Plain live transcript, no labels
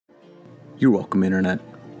You're welcome, Internet.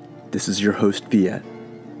 This is your host, Viet,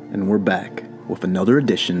 and we're back with another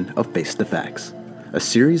edition of Face the Facts, a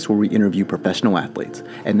series where we interview professional athletes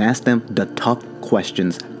and ask them the tough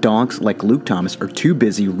questions donks like Luke Thomas are too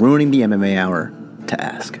busy ruining the MMA hour to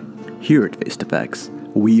ask. Here at Face the Facts,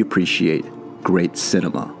 we appreciate great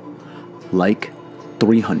cinema, like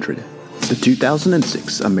 300, the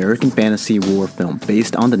 2006 American fantasy war film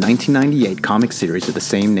based on the 1998 comic series of the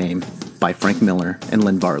same name by Frank Miller and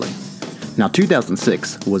Lynn Varley. Now,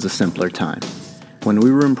 2006 was a simpler time, when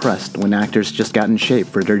we were impressed when actors just got in shape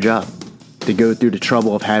for their job. They go through the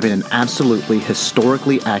trouble of having an absolutely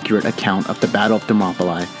historically accurate account of the Battle of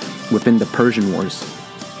Thermopylae within the Persian Wars,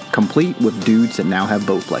 complete with dudes that now have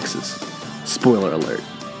Bowflexes. Spoiler alert.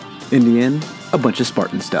 In the end, a bunch of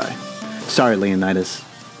Spartans die. Sorry, Leonidas.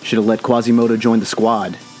 Should have let Quasimodo join the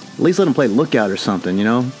squad. At least let him play lookout or something, you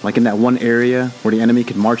know? Like in that one area where the enemy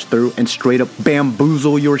could march through and straight up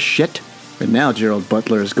bamboozle your shit. And now Gerald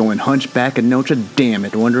Butler is going hunchback at Notre Dame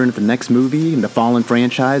it, wondering if the next movie in the Fallen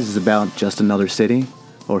franchise is about just another city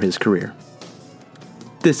or his career.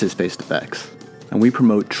 This is Face the Facts, and we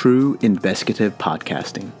promote true investigative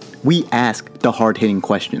podcasting. We ask the hard-hitting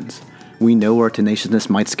questions. We know our tenaciousness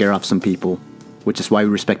might scare off some people, which is why we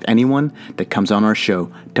respect anyone that comes on our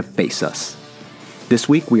show to face us. This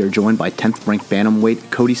week we are joined by 10th ranked bantamweight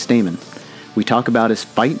Cody Stamann. We talk about his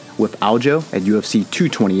fight with Aljo at UFC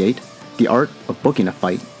 228, the art of booking a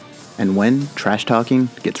fight, and when trash talking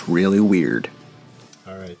gets really weird.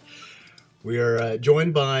 All right. We are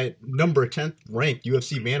joined by number 10th ranked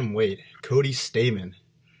UFC bantamweight, Cody Stamann.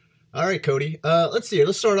 All right, Cody. Let's see here.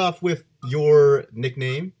 Let's start off with your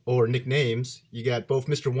nickname or nicknames. You got both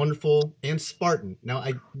Mr. Wonderful and Spartan. Now,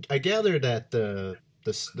 I gather that the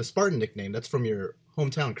Spartan nickname, that's from your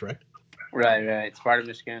hometown, correct? Right. Spartan,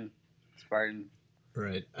 Michigan. Spartan.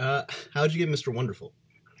 Right. How'd you get Mr. Wonderful?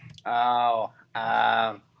 Oh,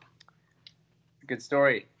 good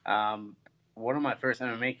story. One of my first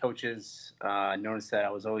MMA coaches noticed that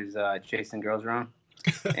I was always chasing girls around,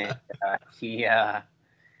 and he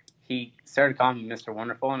started calling me Mr.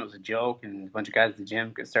 Wonderful, and it was a joke, and a bunch of guys at the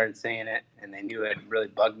gym started saying it, and they knew it really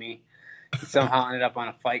bugged me. It somehow ended up on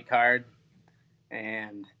a fight card,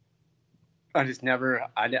 and I just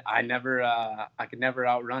I could never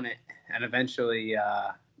outrun it, and eventually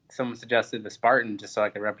someone suggested the Spartan just so I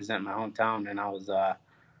could represent my hometown, and I was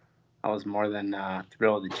more than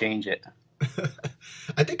thrilled to change it.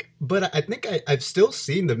 I think I've still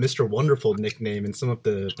seen the Mr. Wonderful nickname in some of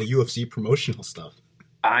the UFC promotional stuff.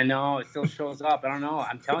 I know, it still shows up. I don't know.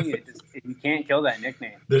 I'm telling you, you can't kill that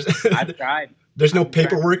nickname. I've tried. There's no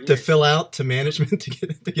paperwork to fill out to management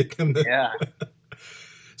to get them to... Yeah.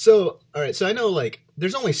 So, all right. So I know, like,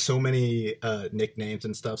 there's only so many nicknames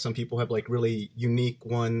and stuff. Some people have, like, really unique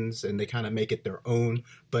ones, and they kind of make it their own.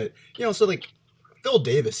 But, you know, so, like, Phil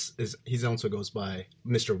Davis, he also goes by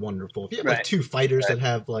Mr. Wonderful. If you have, like, two fighters that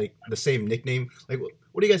have, like, the same nickname, like,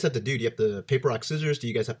 what do you guys have to do? Do you have to paper, rock, scissors? Do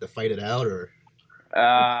you guys have to fight it out, or...?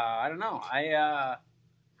 I don't know.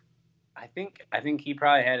 I think he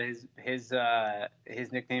probably had his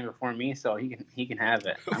nickname before me, so he can have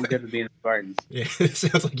it. I'm good with being a Spartans. Yeah, it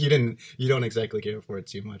sounds like you don't exactly care for it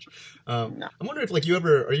too much. No. I'm wondering if, like,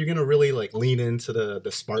 are you gonna really, like, lean into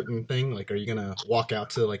the Spartan thing? Like, are you gonna walk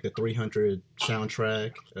out to, like, the 300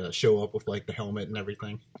 soundtrack, show up with, like, the helmet and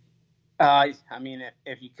everything? I mean,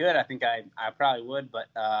 if you could, I think I probably would, but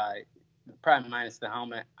probably minus the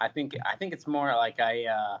helmet. I think it's more like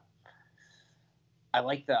I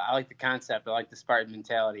like the concept. I like the Spartan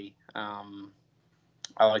mentality. I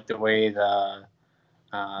like the way the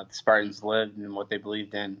Spartans lived and what they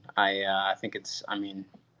believed in. I think it's an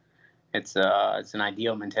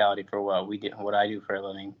ideal mentality for what I do for a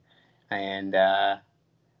living, and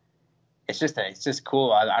it's just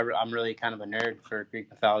cool. I'm really kind of a nerd for Greek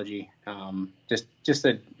mythology. Just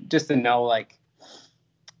to know, like,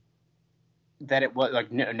 that it was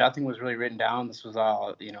like nothing was really written down. This was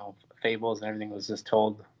all, you know, fables, and everything was just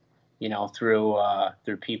told, you know, through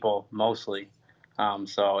people mostly.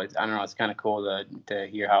 So I don't know. It's kind of cool to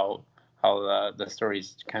hear how the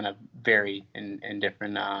stories kind of vary in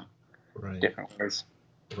different different ways.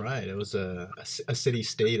 Right. It was a city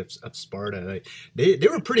state of Sparta. Like, they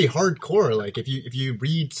were pretty hardcore. Like, if you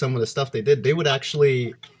read some of the stuff they did, they would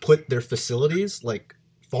actually put their facilities, like,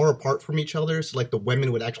 far apart from each other, so, like, the women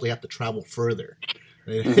would actually have to travel further,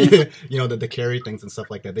 you know, to carry things and stuff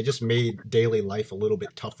like that. They just made daily life a little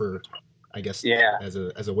bit tougher, I guess. Yeah. As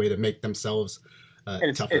a way to make themselves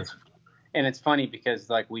tougher. And it's funny because,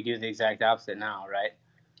 like, we do the exact opposite now, right?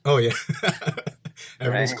 Oh yeah.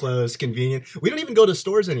 Everything's closed, convenient. We don't even go to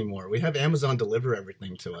stores anymore. We have Amazon deliver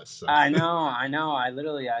everything to us. So. I know. I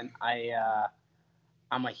literally,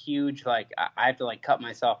 I'm a huge, like, I have to, like, cut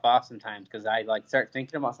myself off sometimes because I, like, start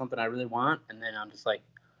thinking about something I really want, and then I'm just like,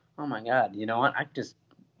 oh, my God, you know what? I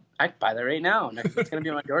can buy that right now. It's going to be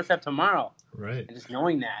on my doorstep tomorrow. Right. And just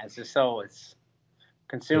knowing that, it's just so, it's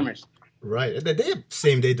consumers. Right. They have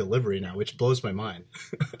same-day delivery now, which blows my mind.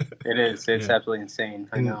 It is. It's absolutely insane.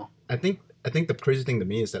 I know. I think the crazy thing to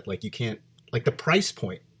me is that, like, you can't, like, the price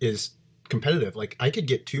point is competitive. Like, I could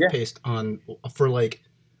get toothpaste for like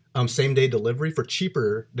same day delivery for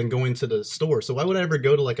cheaper than going to the store. So why would I ever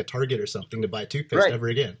go to like a Target or something to buy toothpaste ever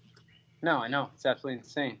again? No, I know. It's absolutely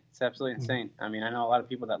insane. It's absolutely insane. I mean, I know a lot of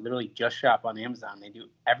people that literally just shop on Amazon. They do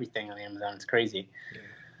everything on Amazon. It's crazy. Yeah.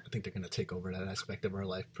 I think they're going to take over that aspect of our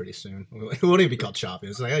life pretty soon. It won't even be called shopping.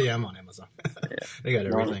 It's like, oh yeah, I'm on Amazon. They got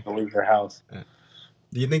everything. No one leave their house. Yeah.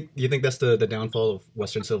 Do you think that's the downfall of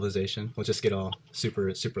Western civilization? We'll just get all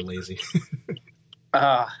super lazy.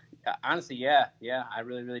 Honestly, yeah, I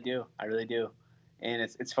really do. And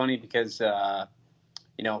it's funny because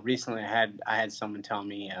recently I had someone tell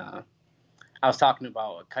me I was talking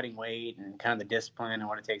about cutting weight and kind of the discipline and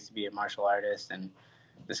what it takes to be a martial artist, and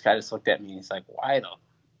this guy just looked at me and he's like, "Why the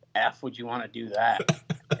f would you want to do that?"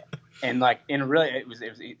 And really, it was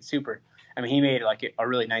super. I mean, he made like a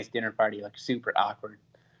really nice dinner party, like super awkward,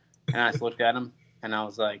 and I just looked at him and I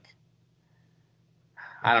was like,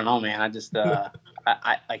 I don't know, man. I just I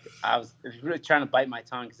was really trying to bite my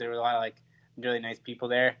tongue because there were a lot of like really nice people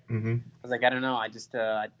there. Mm-hmm. I was like, I don't know. I just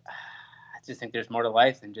think there's more to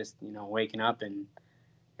life than just waking up and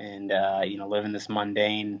living this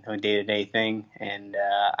mundane day-to-day thing. And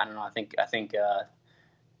I don't know. I think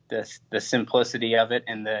the simplicity of it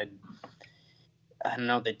and the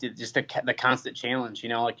constant challenge.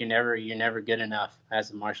 Like you're never good enough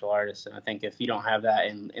as a martial artist. And I think if you don't have that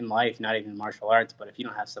in life, not even martial arts, but if you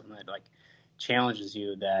don't have something that like challenges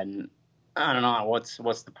you, then I don't know what's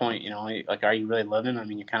the point. Like, are you really living? I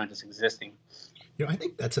mean, you're kind of just existing. I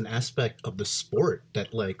think that's an aspect of the sport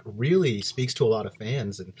that like really speaks to a lot of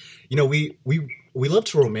fans, and we love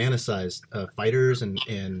to romanticize fighters and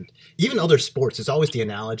even other sports. It's always the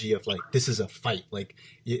analogy of like this is a fight, like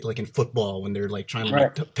in football when they're like trying to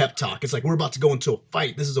like pep talk. It's like we're about to go into a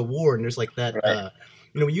fight. This is a war, and there's like that. Right.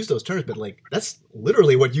 We use those terms, but like that's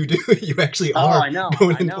literally what you do. You actually are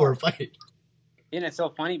going in for a fight. And it's so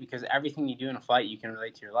funny because everything you do in a fight, you can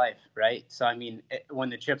relate to your life, right? So, I mean, when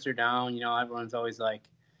the chips are down, everyone's always like,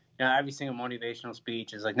 every single motivational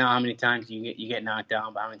speech is like, no, how many times you get knocked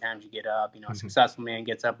down, but how many times you get up? A successful man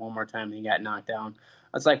gets up one more time and he got knocked down.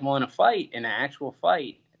 It's like, well, in an actual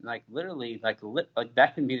fight, like literally, like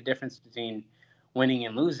that can be the difference between winning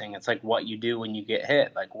and losing. It's like what you do when you get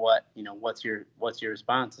hit, like what's your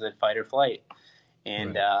response? Is it fight or flight?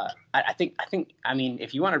 And I think,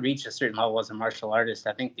 if you want to reach a certain level as a martial artist,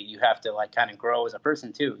 I think that you have to like kind of grow as a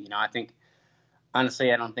person too. I think,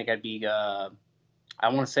 honestly, I don't think I'd be. I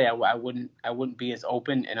want to say I wouldn't be as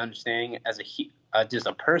open and understanding as just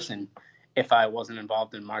a person if I wasn't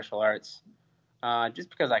involved in martial arts.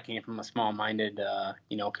 Just because I came from a small-minded,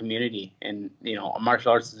 community, and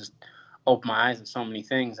martial arts has just opened my eyes to so many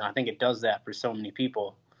things, and I think it does that for so many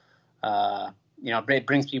people. It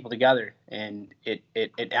brings people together, and it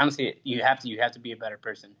honestly, you have to be a better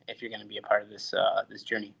person if you're going to be a part of this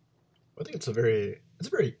journey. I think it's a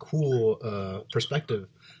very cool perspective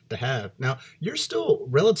to have. Now, you're still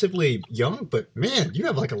relatively young, but man, you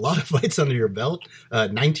have like a lot of fights under your belt.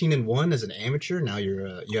 19-1 as an amateur. Now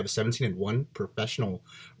you have a 17-1 professional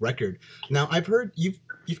record. Now, I've heard you've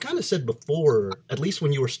kind of said before, at least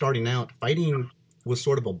when you were starting out, fighting was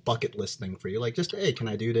sort of a bucket list thing for you, like just, hey, can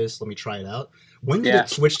I do this? Let me try it out. When did it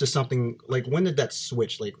switch to something like? When did that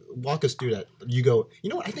switch? Like, walk us through that. You go, you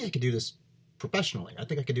know what? I think I could do this professionally. I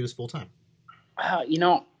think I could do this full time. I'm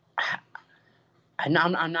not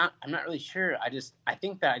really sure. I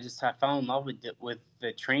think that I fell in love with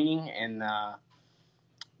the training and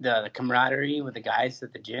the camaraderie with the guys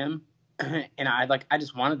at the gym, and I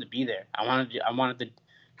just wanted to be there. I wanted to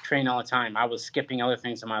train all the time. I was skipping other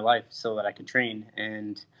things in my life so that I could train,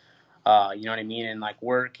 and you know what I mean. And like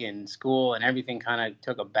work and school and everything kind of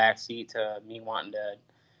took a backseat to me wanting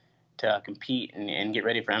to compete and get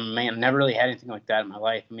ready for MMA. I never really had anything like that in my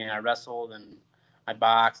life. I mean, I wrestled and I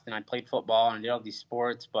boxed and I played football and I did all these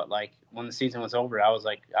sports, but like when the season was over, I was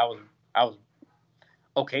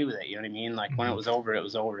okay with it. You know what I mean? Like when it was over, it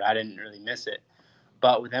was over. I didn't really miss it.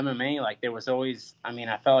 But with MMA, like there was always, I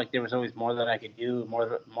felt like there was always more that I could do,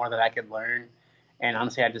 more that I could learn. And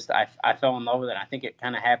honestly, I fell in love with it. I think it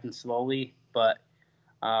kind of happened slowly, but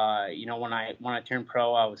You know, when I turned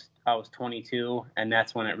pro, I was 22, and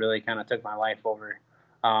that's when it really kind of took my life over.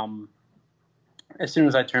 As soon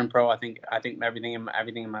as I turned pro, I think everything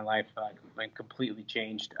in my life like completely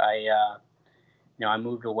changed. You know, I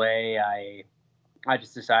moved away. I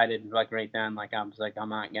just decided like right then, like I was like, I'm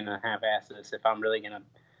not gonna half-ass this. If I'm really gonna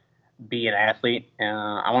be an athlete,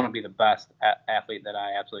 I want to be the best athlete that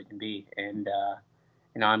I absolutely can be. And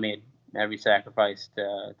you know, I made every sacrifice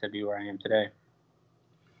to be where I am today.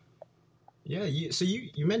 Yeah, so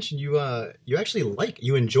you mentioned you actually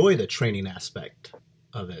you enjoy the training aspect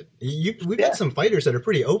of it. We've Yeah. had some fighters that are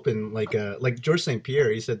pretty open, like George St.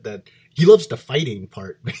 Pierre. He said that he loves the fighting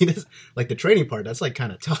part, but he does like the training part. That's like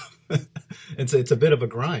kind of tough. It's a bit of a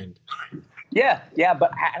grind. Yeah,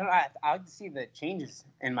 but I don't know. I like to see the changes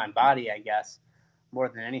in my body, I guess, more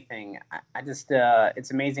than anything. I just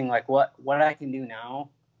it's amazing like what I can do now,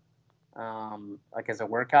 like as a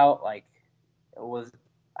workout, like it was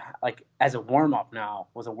like as a warm up now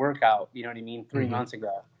was a workout. You know what I mean? 3 Mm-hmm. months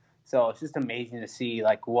ago. So it's just amazing to see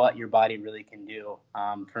like what your body really can do.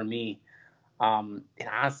 For me, and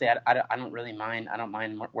honestly, I don't really mind. I don't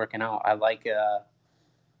mind working out. I like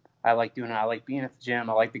doing it. I like being at the gym.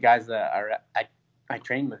 I like the guys that I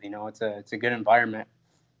train with. You know, it's a good environment.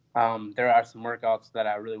 There are some workouts that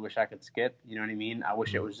I really wish I could skip. You know what I mean? I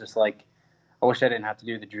wish it was just like, I wish I didn't have to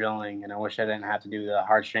do the drilling, and I wish I didn't have to do the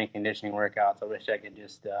hard strength conditioning workouts. I wish I could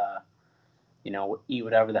just, you know, eat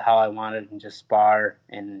whatever the hell I wanted and just spar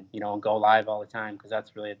and, you know, go live all the time, because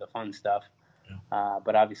that's really the fun stuff.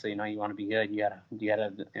 But obviously, you know, you want to be good. You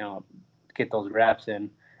gotta, you know, get those reps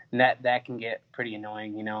in, and that can get pretty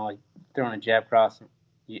annoying. You know, like throwing a jab cross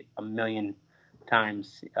a million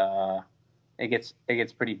times. It gets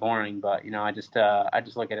pretty boring. But you know, I just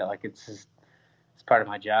look at it like it's part of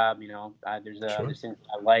my job. You know, Sure. there's things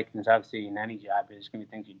I like, and there's obviously in any job there's gonna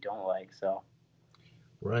be things you don't like. So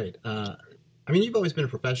Right. I mean, you've always been a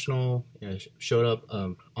professional. You know, showed up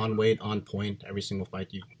on weight, on point, every single fight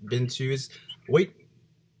you've been to. Is weight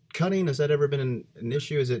cutting, has that ever been an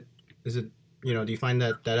issue? Is it you know, do you find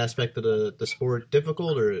that aspect of the sport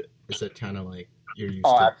difficult, or is it kind of like you're used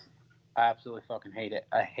oh, to it? I absolutely fucking hate it.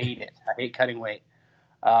 I hate it. I hate cutting weight.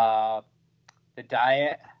 Uh, the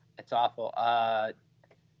diet, it's awful.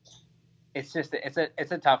 It's just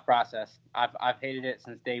it's a tough process. I've hated it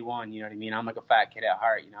since day one. You know what I mean? I'm like a fat kid at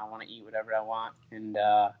heart. You know, I want to eat whatever I want, and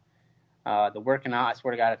the working out. I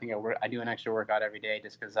swear to God, I think I do an extra workout every day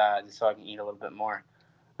just because just so I can eat a little bit more.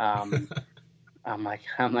 Um, I'm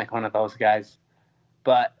like one of those guys,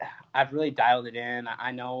 but I've really dialed it in.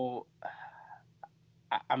 I know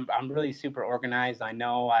I'm really super organized. I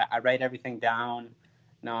know I write everything down.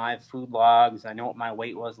 No, I have food logs. I know what my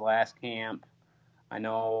weight was last camp. I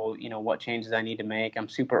know, you know, what changes I need to make. I'm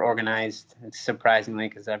super organized, surprisingly,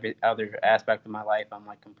 because every other aspect of my life, I'm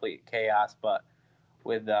like complete chaos. But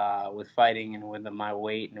with fighting and with my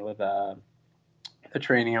weight and with the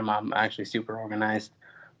training, I'm actually super organized.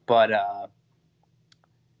 But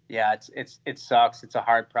yeah, it sucks. It's a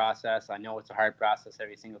hard process. I know it's a hard process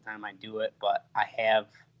every single time I do it, but I have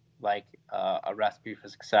like a recipe for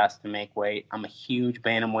success to make weight. I'm a huge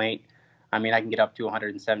bantamweight. I mean, I can get up to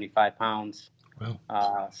 175 pounds.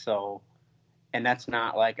 Wow. So, and that's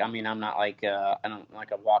not like, I mean, I'm not like, I don't like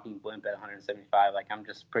a walking blimp at 175. Like, I'm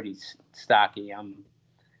just pretty stocky. You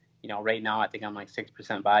know, right now I think I'm like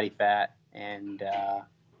 6% body fat, and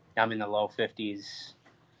I'm in the low 50s,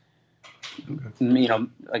 Okay. you know,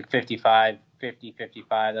 like 55, 50,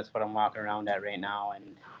 55. That's what I'm walking around at right now.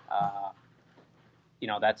 And, you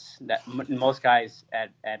know, most guys at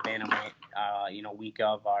bantamweight, you know, week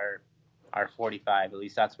of are 45. At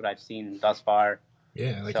least that's what I've seen thus far.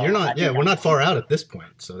 Yeah, like So you're not. Yeah, we're not far out at this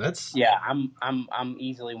point. So that's yeah, I'm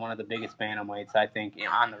easily one of the biggest bantamweights, I think,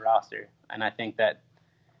 on the roster, and I think that,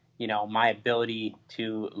 you know, my ability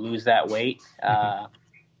to lose that weight,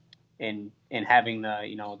 in having the,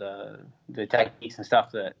 you know, the techniques and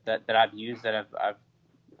stuff that I've used, that I've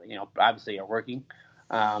you know, obviously are working.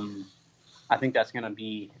 I think it's going to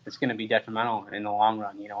be detrimental in the long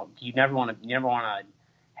run. You know, you never want to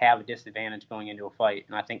have a disadvantage going into a fight,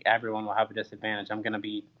 and I think everyone will have a disadvantage. I'm going to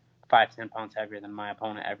be 5-10 pounds heavier than my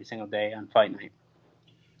opponent every single day on fight night.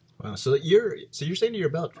 wow. So you're saying you're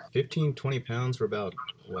about 15, 20 pounds for about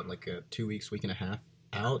what, like a 2 weeks, week and a half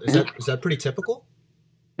out? Is that pretty typical?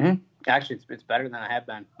 Mm-hmm. Actually, it's better than I have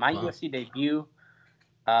been. My Wow. UFC debut,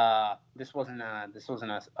 this wasn't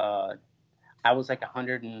I was like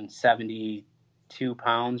 172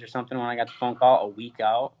 pounds or something when I got the phone call a week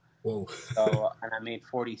out. Whoa. So, and I made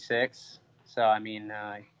 46. So, I mean,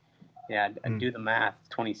 yeah, do the math,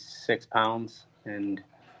 26 pounds. And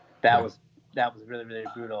that Yeah. was really, really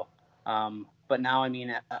brutal. But but now, I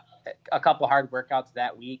mean, a couple hard workouts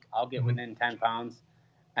that week, I'll get within 10 pounds.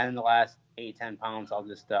 And then the last 8-10 pounds, I'll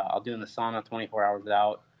do in the sauna 24 hours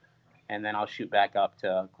out. And then I'll shoot back up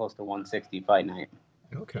to close to 160 fight night.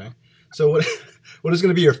 Okay. So what is going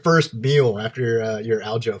to be your first meal after your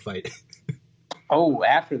Aljo fight? Oh,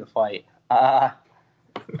 after the fight,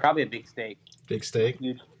 probably a big steak. Big steak.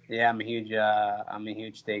 Yeah, I'm a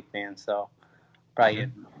huge steak fan. So probably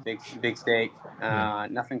a big steak.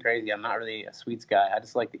 Nothing crazy. I'm not really a sweets guy. I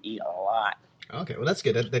just like to eat a lot. Okay, well that's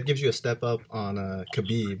good. That gives you a step up on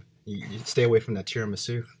Khabib. You stay away from that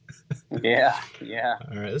tiramisu. Yeah.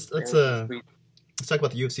 All right, let's talk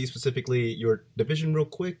about the UFC, specifically your division real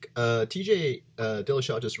quick. TJ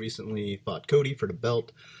Dillashaw just recently fought Cody for the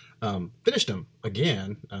belt. Finished him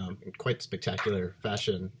again in quite spectacular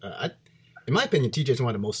fashion. In my opinion, TJ is one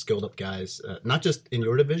of the most skilled up guys, not just in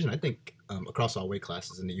your division. I think across all weight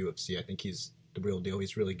classes in the UFC. I think he's the real deal.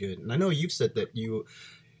 He's really good. And I know you've said that you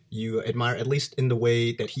admire, at least in the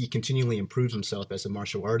way that he continually improves himself as a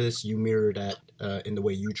martial artist. You mirror that in the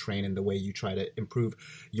way you train and the way you try to improve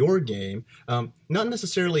your game. Not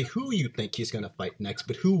necessarily who you think he's going to fight next,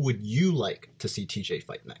 but who would you like to see TJ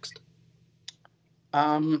fight next?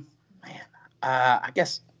 I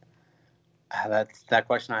guess that's that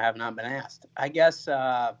question I have not been asked. I guess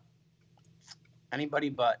anybody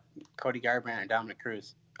but Cody Garbrandt or Dominic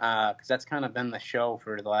Cruz, because that's kind of been the show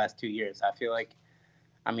for the last 2 years. I feel like,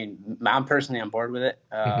 I mean, I'm personally on board with it.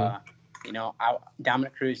 You know,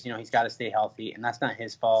 Dominic Cruz, you know, he's got to stay healthy, and that's not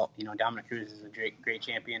his fault. You know, Dominic Cruz is a great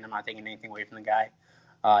champion. I'm not taking anything away from the guy.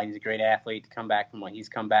 He's a great athlete to come back from what he's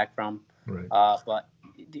come back from. Right. But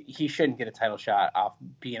he shouldn't get a title shot off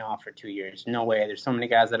being off for 2 years. No way. There's so many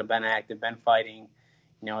guys that have been active, been fighting.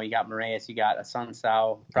 You know, you got Moraes, you got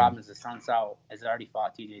Assunção. Problem is Assunção has already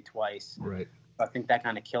fought TJ twice. Right. I think that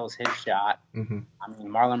kind of kills his shot. I mean,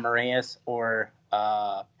 Marlon Moraes or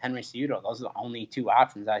Henry Cejudo, those are the only two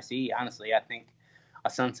options I see. Honestly, I think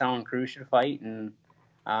Assunção and Cruz should fight, and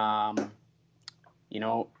you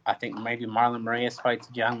know, I think maybe Marlon Moraes fights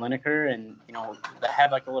John Lineker, and you know,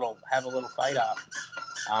 have a little fight off.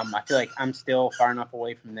 I feel like I'm still far enough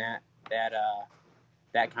away from that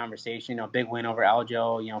conversation. You know, big win over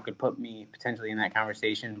Aljo, you know, could put me potentially in that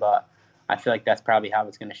conversation, but I feel like that's probably how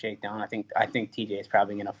it's going to shake down. I think TJ is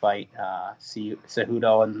probably going to fight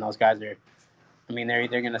Cejudo, and those guys are. I mean, they're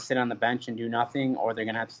either going to sit on the bench and do nothing, or they're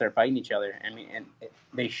going to have to start fighting each other. I mean, and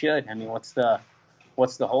they should. I mean, what's the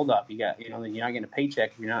holdup? You're not getting a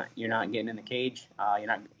paycheck. You're not getting in the cage. You're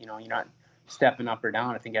not stepping up or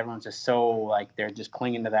down. I think everyone's just so like they're just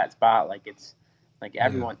clinging to that spot. Like it's like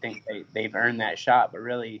everyone thinks they've earned that shot, but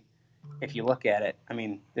really, if you look at it, I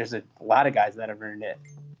mean, there's a lot of guys that have earned it.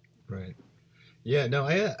 Right. Yeah. No.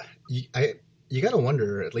 You got to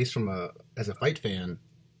wonder, at least as a fight fan,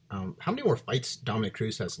 how many more fights Dominic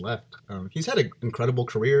Cruz has left. He's had an incredible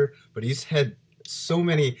career, but he's had so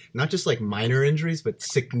many, not just like minor injuries, but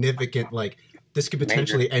significant, like this could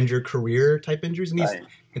potentially end your career type injuries. And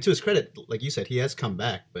and to his credit, like you said, he has come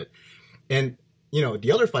back. And you know,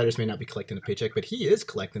 the other fighters may not be collecting the paycheck, but he is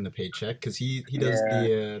collecting the paycheck because he does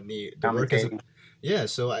the work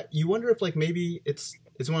as so you wonder if like maybe it's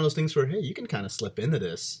one of those things where, hey, you can kind of slip into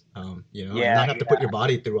this, you know, and not have to put your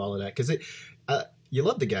body through all of that, because you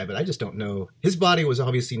love the guy, but I just don't know. His body was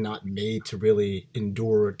obviously not made to really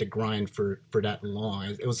endure the grind for that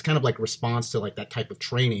long. It was kind of like response to like that type of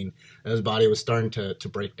training. His body was starting to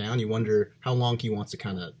break down. You wonder how long he wants to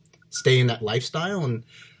kind of stay in that lifestyle. And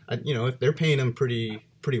you know, if they're paying him pretty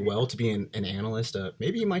well to be an analyst,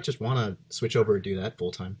 maybe he might just want to switch over and do that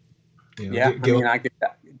full time. You know, I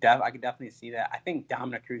could definitely see that. I think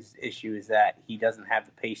Dominic Cruz's issue is that he doesn't have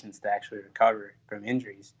the patience to actually recover from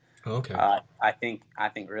injuries. Okay. I think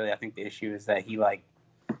the issue is that he, like,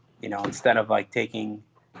 you know, instead of like taking,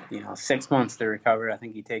 you know, 6 months to recover, I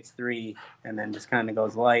think he takes 3 and then just kind of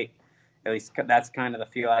goes light. At least that's kind of the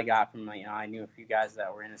feel I got from, you know, I knew a few guys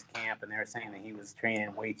that were in his camp, and they were saying that he was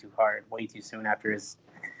training way too hard, way too soon after his,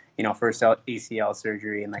 you know, first ACL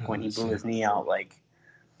surgery, and like when he blew his knee out, like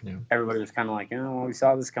everybody was kind of like, oh, well, we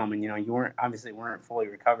saw this coming. You know, you weren't fully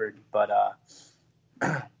recovered, but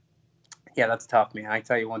yeah, that's tough, man. I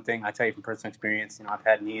tell you one thing. I tell you from personal experience. You know, I've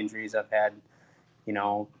had knee injuries. I've had, you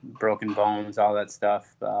know, broken bones, all that stuff.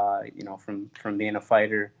 You know, from being a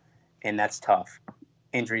fighter, and that's tough.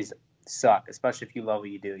 Injuries suck, especially if you love what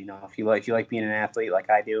you do. You know, if you like being an athlete like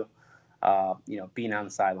I do, you know, being on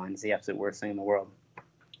the sideline is the absolute worst thing in the world.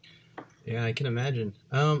 Yeah, I can imagine.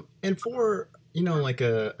 And for, you know, like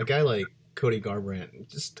a guy like Cody Garbrandt,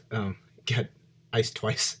 just got iced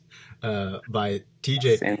twice by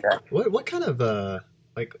TJ. What kind of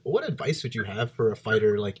like, what advice would you have for a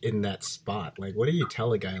fighter like in that spot? Like, what do you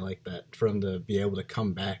tell a guy like that from to be able to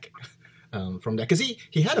come back from that? Because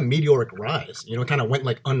he had a meteoric rise, you know, kind of went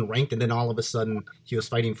like unranked, and then all of a sudden he was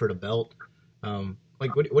fighting for the belt.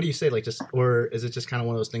 Like, what do you say? Like, just, or is it just kind of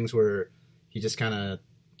one of those things where he just kind of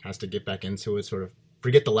has to get back into it, sort of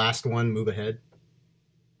forget the last one, move ahead?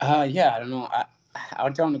 Yeah, I don't know. I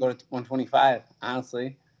would tell him to go to 125,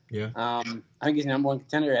 honestly. Yeah. I think he's number one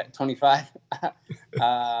contender at 25. And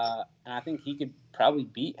I think he could probably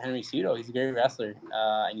beat Henry Cejudo. He's a great wrestler,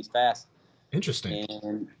 and he's fast. Interesting.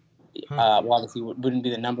 And well, obviously wouldn't be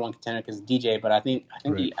the number one contender because DJ, but I think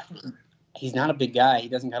Right. he's not a big guy. He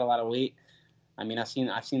doesn't got a lot of weight. I mean, I've seen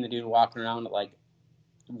the dude walking around at like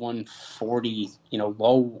 140, you know,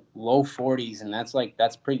 low 40s, and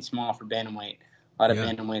that's pretty small for bantamweight. A lot of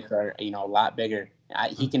bantamweights are, you know, a lot bigger.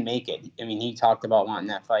 He can make it. I mean, he talked about wanting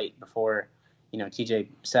that fight before, you know, TJ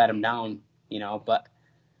sat him down, you know, but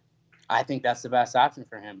I think that's the best option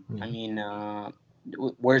for him. Mm-hmm. I mean,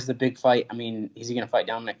 where's the big fight? I mean, is he going to fight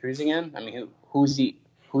Dominic Cruz again? I mean, who's he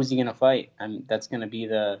going to fight? I mean, that's going to be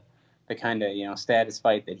the kind of, you know, status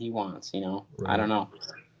fight that he wants, you know. Right. I don't know.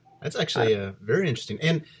 That's actually very interesting.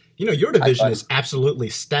 And, you know, your division is absolutely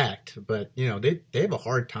stacked, but, you know, they have a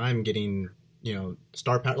hard time getting, you know,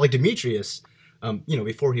 star power. Like Demetrius, you know,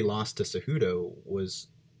 before he lost to Cejudo was,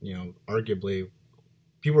 you know, arguably,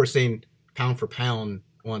 people were saying pound for pound,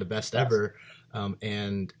 one of the best ever.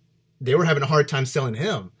 And they were having a hard time selling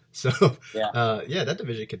him. So, yeah, that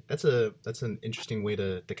division that's an interesting way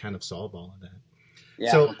to kind of solve all of that.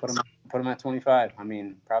 Yeah, so, put him at 25. I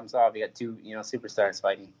mean, problem solved. You got two, you know, superstars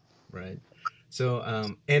fighting. Right.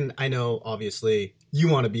 So, and I know obviously you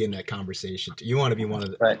want to be in that conversation. You want to be one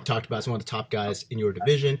of the talked about as one of the top guys in your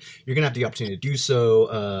division. You're gonna have the opportunity to do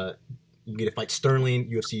so. You get to fight Sterling,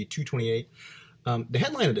 UFC 228. The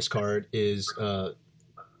headline of this card is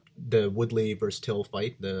the Woodley versus Till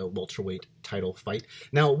fight, the welterweight title fight.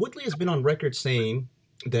 Now, Woodley has been on record saying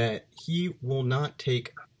that he will not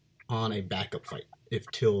take on a backup fight if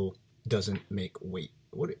Till doesn't make weight.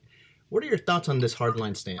 What are your thoughts on this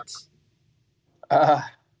hardline stance?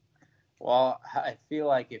 Well, I feel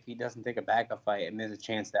like if he doesn't take a backup fight, and there's a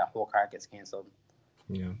chance that whole card gets canceled.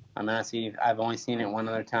 Yeah. I'm not seeing. I've only seen it one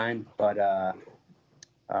other time, but I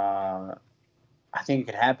think it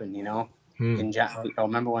could happen. You know, I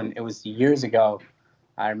remember when it was years ago.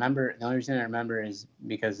 I remember the only reason I remember is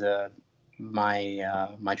because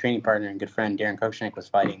my training partner and good friend Darren Kochnick was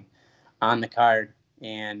fighting on the card,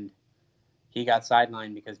 and he got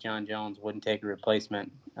sidelined because John Jones wouldn't take a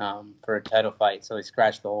replacement for a title fight, so he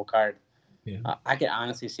scratched the whole card. Yeah. I could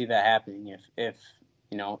honestly see that happening if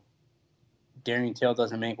you know, Darren Till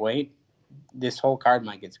doesn't make weight, this whole card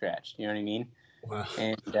might get scratched. You know what I mean? Wow.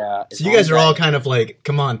 And so you guys are all kind of like,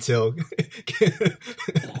 come on, Till.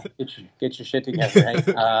 get your shit together,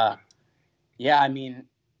 right? Yeah, I mean,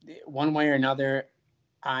 one way or another,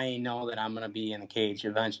 I know that I'm going to be in the cage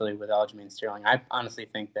eventually with Aljamain and Sterling. I honestly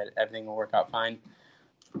think that everything will work out fine.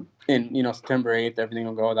 And, you know, September 8th, everything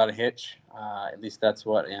will go without a hitch. At least that's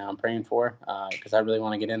what, you know, I'm praying for, because I really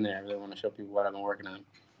want to get in there. I really want to show people what I've been working on.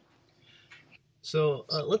 So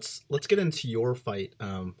let's get into your fight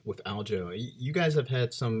with Aljo. You guys have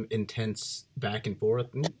had some intense back and forth.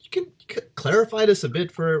 You can clarify this a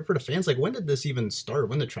bit for the fans. Like, when did this even start?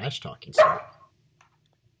 When did trash talking start?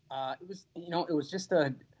 It was, you know, it was just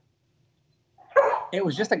a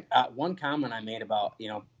one comment I made about, you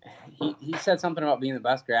know, he said something about being the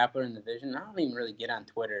best grappler in the division. I don't even really get on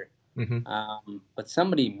Twitter, but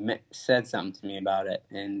somebody said something to me about it,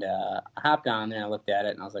 and I hopped on there and I looked at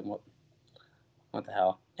it and I was like, what the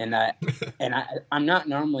hell? And I'm not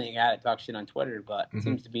normally a guy that talks shit on Twitter, but it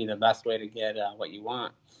seems to be the best way to get what you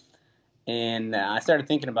want. And I started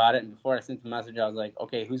thinking about it, and before I sent the message, I was like,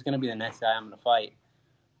 okay, who's going to be the next guy I'm going to fight?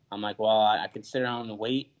 I'm like, well, I could sit around and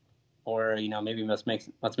wait, or, you know, maybe let's make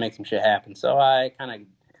some shit happen. So I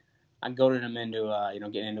goaded him into you know,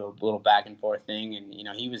 getting into a little back and forth thing, and, you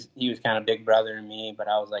know, he was kind of big brother to me, but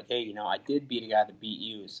I was like, hey, you know, I did beat a guy that beat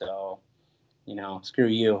you, so, you know, screw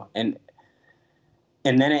you. And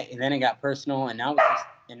then it got personal, and now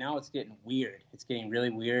it's getting weird. It's getting really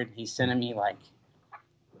weird. He's sending me like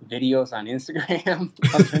videos on Instagram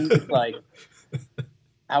of him, like,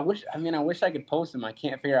 I wish I could post them. I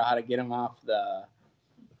can't figure out how to get them off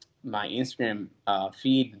my Instagram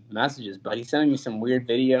feed messages, but he's sending me some weird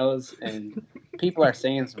videos, and people are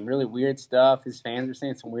saying some really weird stuff. His fans are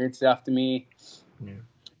saying some weird stuff to me,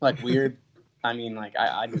 like weird. I mean, like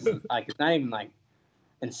I just like, it's not even like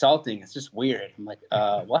insulting. It's just weird. I'm like,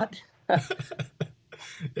 what?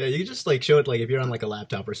 Yeah, you can just like show it like if you're on like a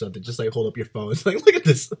laptop or something. Just like hold up your phone. It's like look at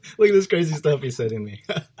this crazy stuff he's sending me.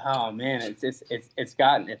 Oh man, it's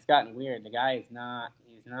gotten weird. The guy is not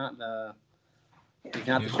he's not the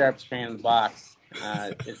sharpest man in the box.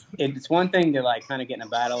 It's one thing to like kind of get in a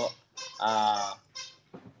battle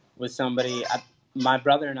with somebody. My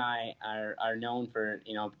brother and I are known for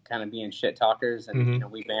kind of being shit talkers,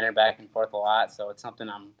 and we banter back and forth a lot. So it's something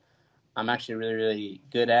I'm actually really really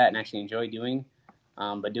good at and actually enjoy doing.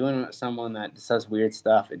 But doing it with someone that just does weird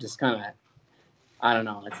stuff, it just kind of I don't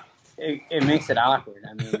know. It makes it awkward.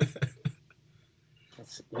 I mean.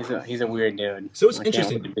 He's a weird dude. So it's I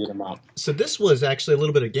interesting. Can't wait to beat him up. So this was actually a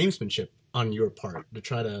little bit of gamesmanship on your part to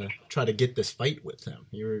try to get this fight with him.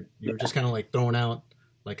 You were just kind of like throwing out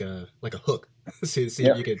like a hook, see if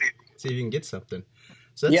you can get something.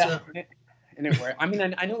 So that's, and it worked. I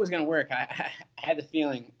mean, I knew it was gonna work. I had the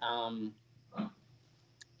feeling. I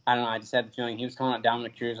don't know. I just had the feeling he was calling out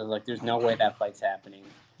Dominic Cruz. I was like, "There's no way that fight's happening."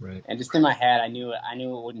 Right. And just in my head, I knew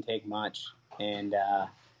it wouldn't take much. And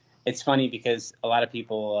it's funny because a lot of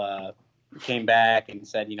people came back and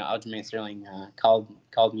said, Aljamain Sterling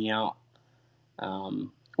called me out,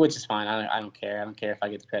 which is fine. I don't care. I don't care if I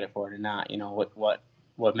get the credit for it or not.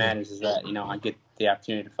 What matters is that I get the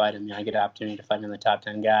opportunity to fight him. I get the opportunity to fight him, the top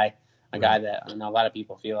 10 guy, a guy that a lot of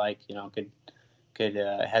people feel like could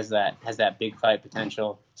has that big fight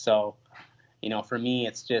potential. So for me,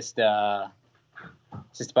 it's just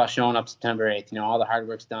about showing up September 8th. All the hard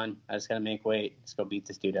work's done. I just got to make weight. Let's go beat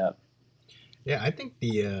this dude up. Yeah, I think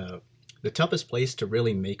the toughest place to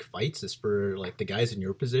really make fights is for like the guys in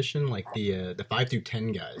your position, like the 5 through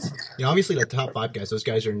 10 guys. Obviously the top 5 guys, those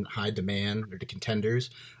guys are in high demand. They're the contenders.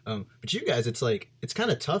 But you guys, it's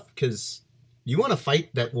kind of tough because you want to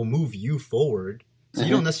fight that will move you forward. So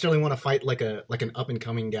you don't necessarily want to fight like an up and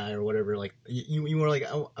coming guy or whatever. Like you were like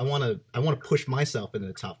I want to push myself into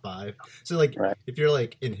the top 5. So like if you're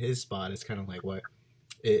like in his spot, it's kind of like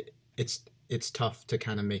it's tough to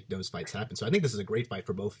kind of make those fights happen. So I think this is a great fight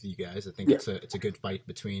for both of you guys. I think it's a good fight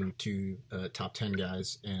between two top 10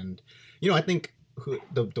 guys, and I think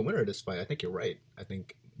the winner of this fight. I think you're right. I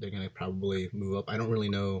think they're gonna probably move up. I don't really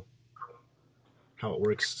know how it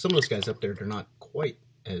works. Some of those guys up there, they're not quite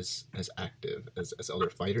as active as other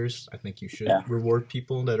fighters. I think you should reward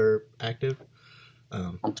people that are active.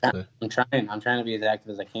 I'm trying to be as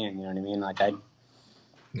active as I can. You know what I mean? Like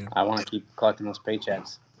I want to keep collecting those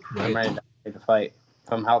paychecks. Right. I'm ready to take a fight.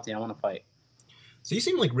 If I'm healthy, I want to fight. So you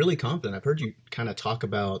seem like really confident. I've heard you kind of talk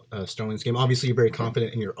about Sterling's game. Obviously, you're very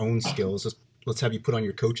confident in your own skills. Let's have you put on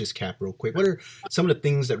your coach's cap real quick. What are some of the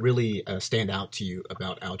things that really stand out to you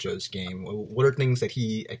about Aljo's game? What are things that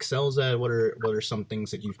he excels at? What are some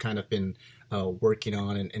things that you've kind of been working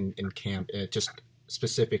on in camp, just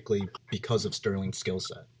specifically because of Sterling's skill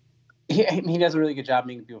set? He does a really good job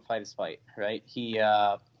making people fight his fight, right? He's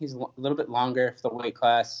a little bit longer for the weight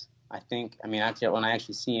class, I think. I mean, actually, when I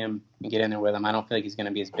actually see him and get in there with him, I don't feel like he's going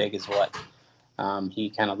to be as big as what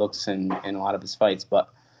he kind of looks in a lot of his fights, but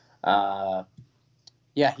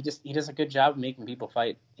he does a good job of making people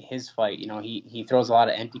fight his fight. He throws a lot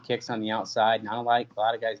of empty kicks on the outside. Not a lot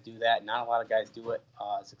of guys do that. Not a lot of guys do it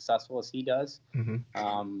as successful as he does.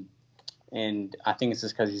 Mm-hmm. And I think it's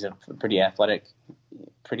just because he's a pretty athletic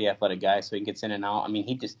guy, so he gets in and out. I mean,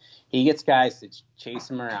 he gets guys to chase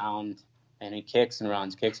him around, and he kicks and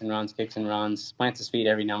runs, plants his feet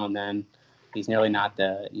every now and then. He's really not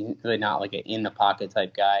like an in the pocket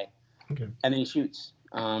type guy. Okay. And then he shoots.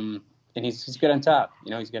 And he's good on top.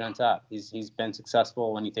 He's good on top. He's been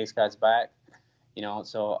successful when he takes guys back.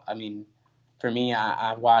 So I mean, for me,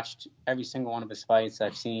 I've watched every single one of his fights.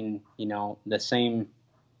 I've seen the same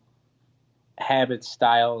habits,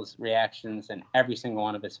 styles, reactions in every single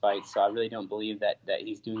one of his fights. So I really don't believe that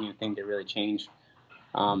he's doing anything to really change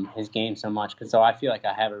his game so much. So I feel like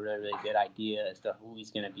I have a really, really good idea as to who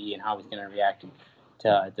he's going to be and how he's going to react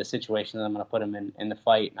to the situation that I'm going to put him in the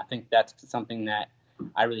fight. And I think that's something that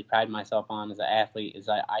I really pride myself on as an athlete is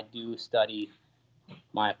I do study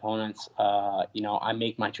my opponents. I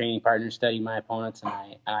make my training partners study my opponents, and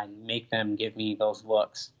I make them give me those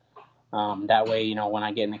looks. That way, when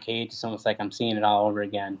I get in the cage, it's almost like I'm seeing it all over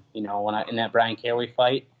again. When in that Brian Caraway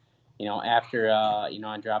fight, after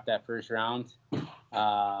I dropped that first round,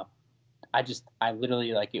 I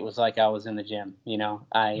literally it was like I was in the gym.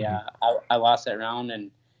 I lost that round, and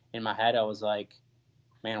in my head I was like,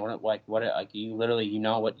 man, what you literally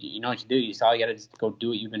what you do. You saw you got to just go do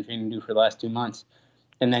what you've been training to do for the last 2 months.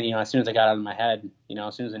 And then as soon as I got out of my head,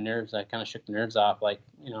 as soon as I kind of shook the nerves off.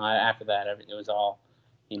 After that, it was all.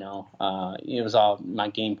 It was all my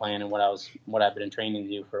game plan and what I've been training to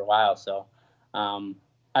do for a while. So,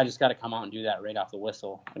 I just got to come out and do that right off the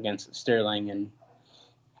whistle against Sterling, and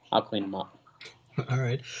I'll clean him up. All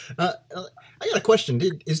right. I got a question.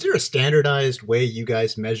 Is there a standardized way you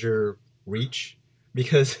guys measure reach?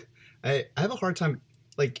 Because I have a hard time,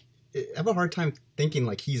 thinking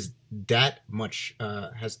like he's that much,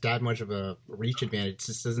 has that much of a reach advantage. It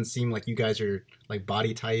just doesn't seem like you guys are like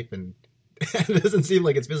body type, and it doesn't seem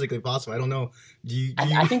like it's physically possible. I don't know.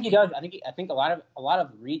 I think he does. I think a lot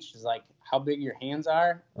of reach is like how big your hands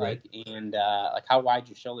are, like, right, and like how wide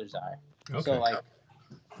your shoulders are. Okay. So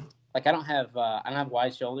like I don't have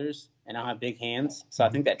wide shoulders and I don't have big hands, so I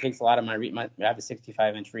think that takes a lot of my reach. I have a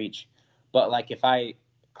 65-inch reach, but like if I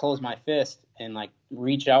close my fist and like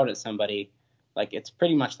reach out at somebody, like it's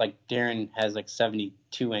pretty much like Darren has like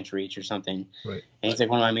 72-inch reach or something. Right. And he's like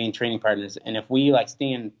one of my main training partners. And if we like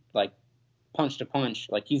stand like punch to punch,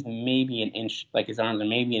 like he's maybe an inch, like his arms are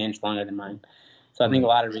maybe an inch longer than mine. So I think a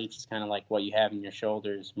lot of reach is kind of like what you have in your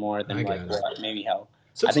shoulders more than like what maybe how.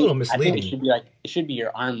 So it's a little misleading. I think it should be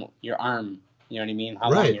your arm. You know what I mean? How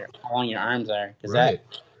long your arms are, because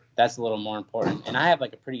that's a little more important. And I have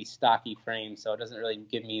like a pretty stocky frame, so it doesn't really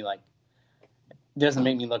give me like, it doesn't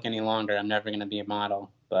make me look any longer. I'm never gonna be a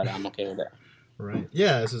model, but I'm okay with it. Right.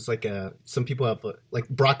 Yeah. It's just like some people have like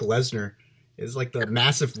Brock Lesnar is like the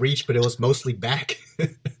massive reach, but it was mostly back.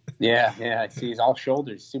 Yeah. I see. He's all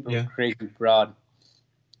shoulders, super crazy broad.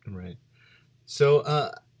 Right.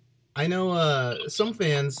 So I know some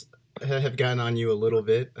fans have gotten on you a little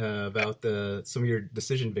bit about some of your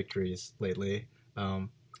decision victories lately.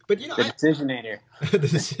 But you know, the decisionator. The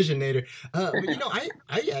decisionator. But you know,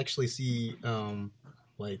 I actually see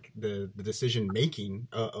like the decision making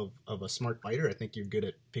of a smart fighter. I think you're good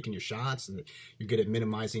at picking your shots, and you're good at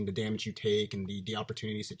minimizing the damage you take and the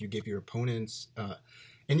opportunities that you give your opponents.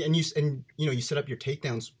 And you know, you set up your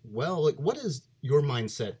takedowns well. Like, what is your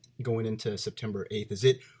mindset going into September 8th? Is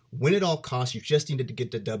it win at all costs? You just needed to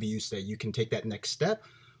get the W so that you can take that next step?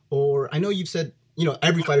 Or I know you've said, you know,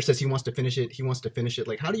 every fighter says he wants to finish it. He wants to finish it.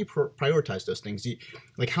 Like, how do you prioritize those things?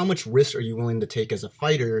 Like, how much risk are you willing to take as a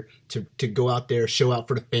fighter to go out there, show out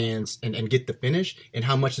for the fans, and get the finish? And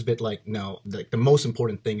how much is it like, no, like the most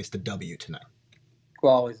important thing is the W tonight?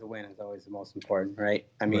 Well, always the win is always the most important, right?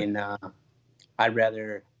 I mean, I'd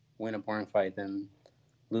rather win a boring fight than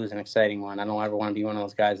lose an exciting one. I don't ever want to be one of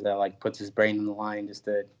those guys that like puts his brain on the line just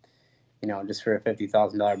to, you know, just for a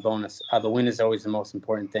 $50,000 bonus. The win is always the most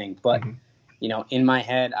important thing. But, you know, in my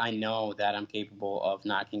head, I know that I'm capable of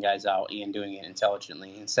knocking guys out and doing it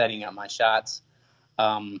intelligently and setting up my shots.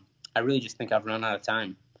 I really just think I've run out of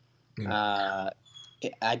time.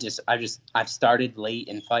 I've started late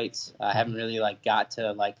in fights. I haven't really like got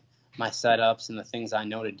to like my setups and the things I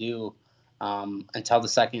know to do until the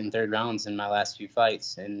second and third rounds in my last few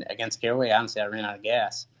fights. And against Caraway, honestly, I ran out of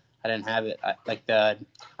gas. I didn't have it.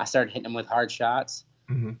 I started hitting him with hard shots,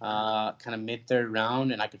 kind of mid third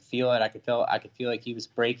round, and I could feel it. I could feel like he was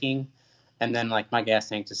breaking, and then like my gas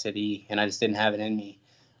tank just hit E, and I just didn't have it in me.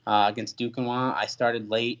 Against Duquesnoy, I started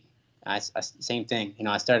late. Same thing. You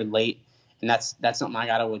know, I started late, and that's something I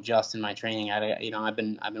got to adjust in my training. I've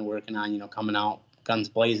been working on, you know, coming out guns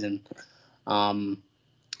blazing,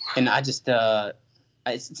 and I just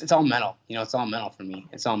it's all mental. You know, it's all mental for me.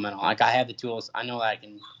 It's all mental. Like, I have the tools. I know I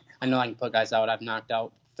can put guys out. I've knocked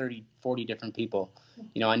out 30, 40 different people.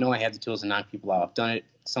 You know, I know I have the tools to knock people out. I've done it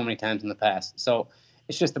so many times in the past. So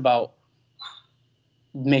it's just about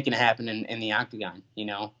making it happen in the octagon. You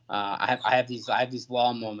know, I have these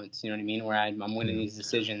law moments. You know what I mean, where I'm winning these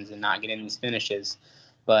decisions and not getting these finishes.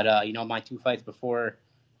 But you know, my two fights before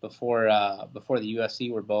the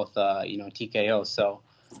UFC were both you know, TKO. So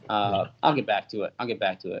I'll get back to it.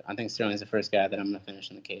 I think Sterling's the first guy that I'm going to finish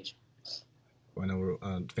in the cage. Well, I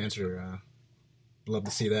know fans are love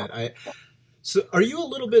to see that. So are you a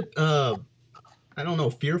little bit I don't know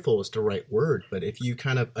if fearful is the right word, but if you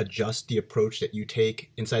kind of adjust the approach that you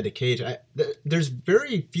take inside the cage, there's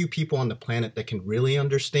very few people on the planet that can really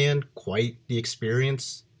understand quite the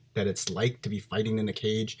experience that it's like to be fighting in a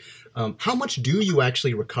cage. How much do you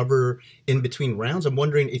actually recover in between rounds? I'm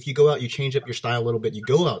wondering, if you go out, you change up your style a little bit, you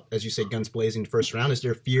go out, as you say, guns blazing first round, is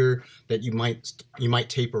there fear that you might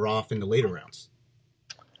taper off in the later rounds?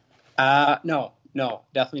 No,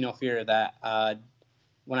 definitely no fear of that.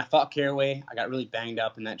 When I fought Caraway, I got really banged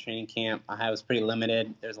up in that training camp. I was pretty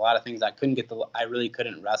limited. There's a lot of things I really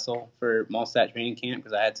couldn't wrestle for most of that training camp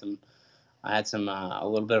because I had some a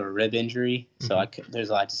little bit of a rib injury, so I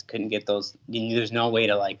just couldn't get those. There's no way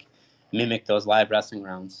to like mimic those live wrestling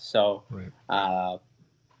rounds. So that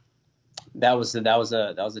was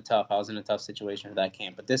tough. I was in a tough situation for that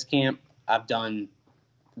camp. But this camp, I've done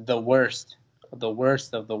the worst of the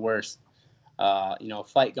worst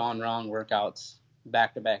fight gone wrong workouts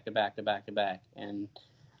back to back to back to back to back. And,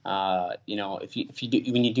 when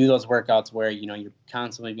you do those workouts where, you're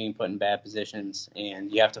constantly being put in bad positions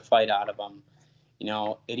and you have to fight out of them,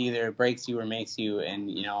 it either breaks you or makes you. And,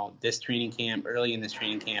 early in this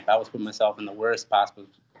training camp, I was putting myself in the worst possible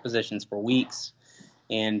positions for weeks.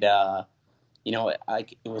 And,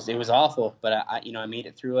 it was awful, but I made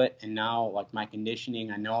it through it. And now, like, my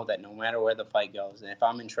conditioning, I know that no matter where the fight goes, and if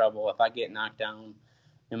I'm in trouble, if I get knocked down,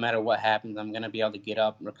 no matter what happens, I'm going to be able to get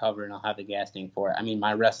up, recover, and I'll have the gas tank for it. I mean,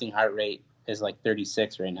 my resting heart rate is like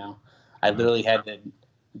 36 right now. I literally had to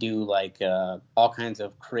do like all kinds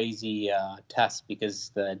of crazy tests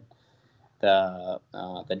because the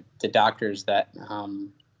doctors that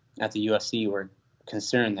at the UFC were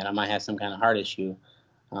concerned that I might have some kind of heart issue.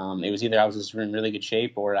 It was either I was just in really good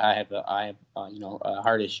shape or I have a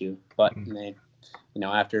heart issue. But they,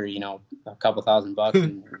 after a couple $1,000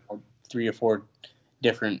 and 3 or 4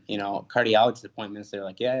 different cardiologist appointments, they're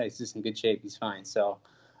like, yeah, he's just in good shape, he's fine. So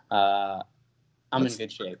I'm in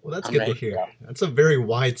good shape. Well, that's good to hear. That's a very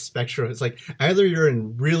wide spectrum. It's like either you're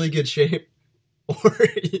in really good shape or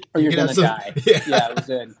you're gonna die. Yeah,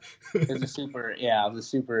 it was a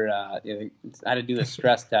super. I had to do a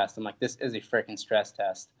stress test. I'm like, this is a freaking stress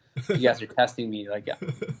test. You guys are testing me like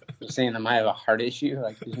you're saying I might have a heart issue.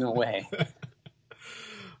 Like, there's no way.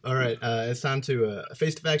 All right, it's time to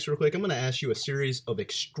face the facts real quick. I'm going to ask you a series of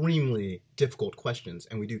extremely difficult questions,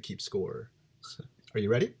 and we do keep score. So, are you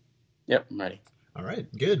ready? Yep, I'm ready. All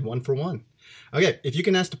right, good. 1 for 1. Okay, if you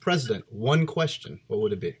can ask the president one question, what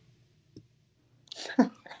would it be? Do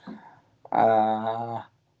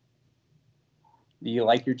you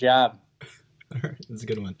like your job? All right, that's a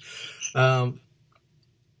good one.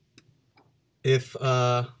 Let's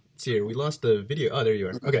see here, we lost the video. Oh, there you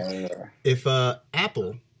are. Okay. If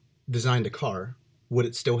Apple designed a car, would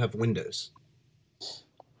it still have windows?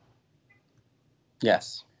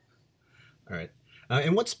 Yes. All right.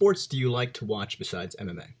 And what sports do you like to watch besides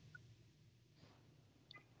MMA?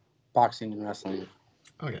 Boxing and wrestling.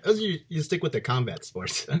 Okay. You stick with the combat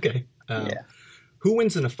sports. Okay. Yeah. Who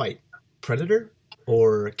wins in a fight, Predator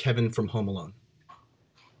or Kevin from Home Alone?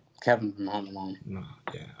 Kevin from Home Alone. No,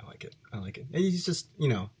 yeah, I like it. And he's just,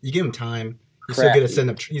 you give him time. He's so good at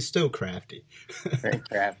setting up. He's so crafty. Very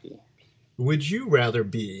crafty. Would you rather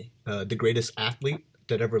be the greatest athlete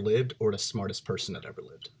that ever lived or the smartest person that ever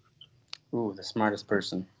lived? Ooh, the smartest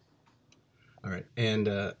person. All right. And,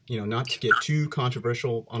 not to get too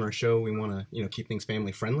controversial on our show, we want to, keep things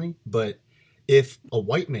family friendly. But if a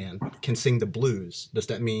white man can sing the blues, does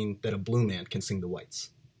that mean that a blue man can sing the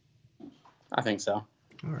whites? I think so.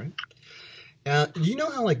 All right. You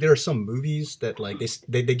know how there are some movies that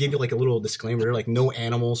they give you a little disclaimer, no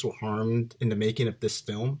animals were harmed in the making of this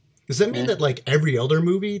film. Does that mean that every other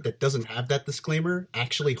movie that doesn't have that disclaimer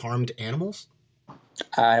actually harmed animals?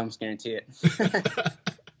 I almost guarantee it.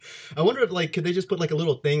 I wonder if could they just put a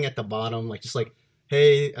little thing at the bottom,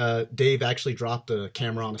 hey, Dave actually dropped a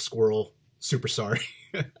camera on a squirrel. Super sorry.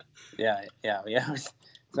 Yeah.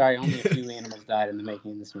 Sorry, only a few animals died in the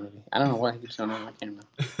making of this movie. I don't know what keeps showing on my camera.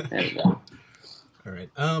 There we go. All right.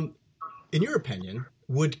 In your opinion,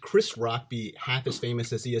 would Chris Rock be half as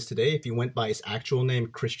famous as he is today if he went by his actual name,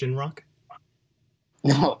 Christian Rock?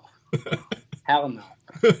 No. Hell no.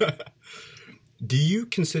 Do you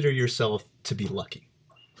consider yourself to be lucky?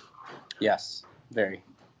 Yes, very.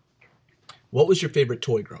 What was your favorite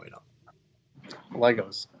toy growing up?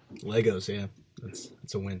 Legos. Legos, yeah.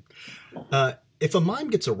 That's a win. If a mime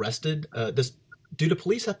gets arrested, do the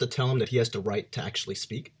police have to tell him that he has the right to actually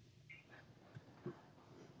speak?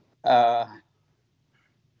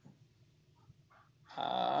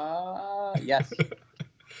 Yes.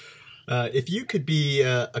 If you could be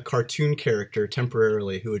a cartoon character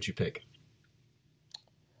temporarily, who would you pick?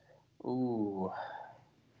 Ooh.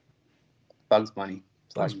 Bugs Bunny.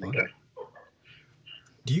 Bugs Bunny.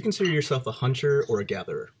 Do you consider yourself a hunter or a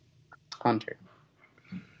gatherer? Hunter.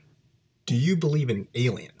 Do you believe in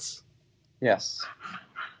aliens? Yes.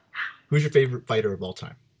 Who's your favorite fighter of all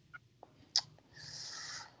time?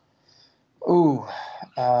 Ooh,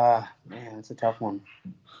 man, that's a tough one.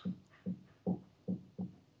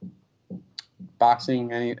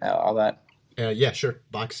 Boxing, all that. Yeah, sure.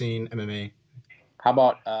 Boxing, MMA. How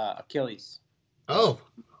about Achilles? Oh,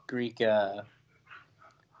 Greek.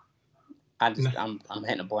 I'm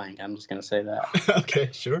hitting a blank. I'm just gonna say that. Okay,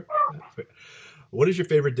 sure. What is your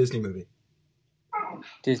favorite Disney movie?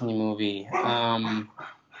 Disney movie. The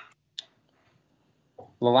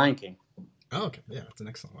Lion King. Oh, okay. Yeah, that's an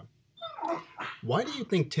excellent one. Why do you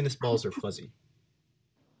think tennis balls are fuzzy?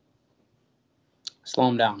 Slow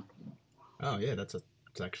them down. Oh, yeah, that's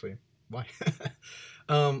actually Why?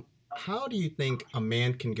 How do you think a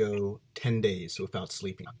man can go 10 days without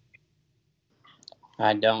sleeping?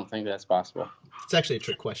 I don't think that's possible. It's actually a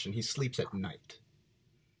trick question. He sleeps at night.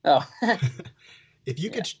 Oh, If you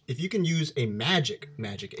can use a magic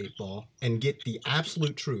 8 ball and get the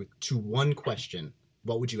absolute truth to one question,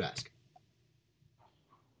 what would you ask?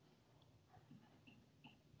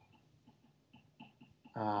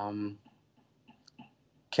 Can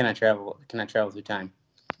I travel? Can I travel through time?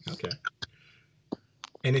 Okay.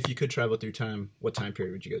 And if you could travel through time, what time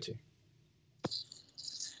period would you go to?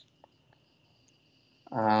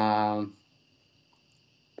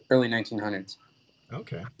 Early 1900s.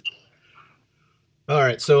 Okay. All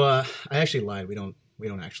right. So I actually lied. We don't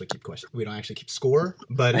actually keep questions. We don't actually keep score,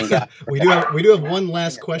 but we do have one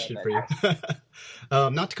last question for you.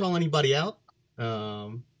 Not to call anybody out.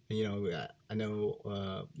 I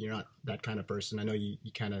know you're not that kind of person. I know you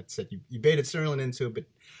kind of said you baited Sterling into it, but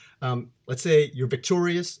let's say you're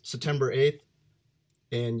victorious September 8th,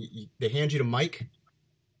 and they hand you to Mike.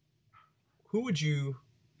 Who would you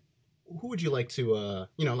like to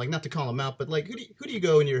like, not to call him out, but like who do you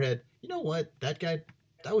go in your head? You know what, that guy,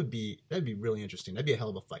 that'd be really interesting. That'd be a hell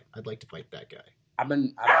of a fight. I'd like to fight that guy. I've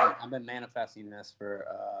been manifesting this for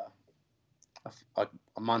a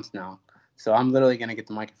month now. So I'm literally going to get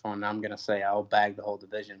the microphone and I'm going to say I'll bag the whole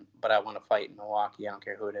division, but I want to fight in Milwaukee. I don't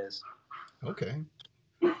care who it is. Okay.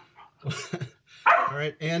 All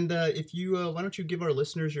right. And if you, why don't you give our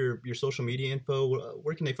listeners your social media info?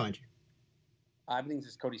 Where can they find you? Everything's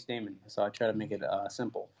just Cody Stamann, so I try to make it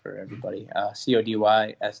simple for everybody.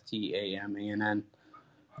 CODYSTAMANN.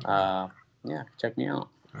 Yeah, check me out.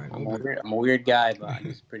 All right, I'm a weird guy, but I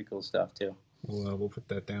do some pretty cool stuff too. We'll put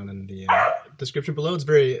that down in the description below. It's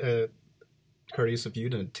very courteous of you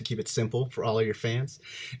to keep it simple for all of your fans.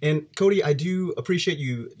 And Cody, I do appreciate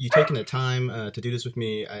you taking the time to do this with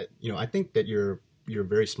me. I think that you're a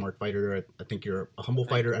very smart fighter. I think you're a humble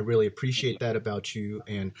fighter. I really appreciate that about you,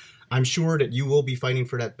 and I'm sure that you will be fighting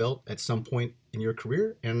for that belt at some point in your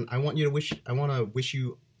career. And I want to wish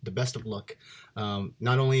you the best of luck,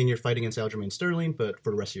 not only in your fight against Aljamain Sterling, but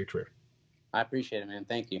for the rest of your career. I appreciate it, man.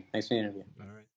 Thank you. Thanks for the interview. All right.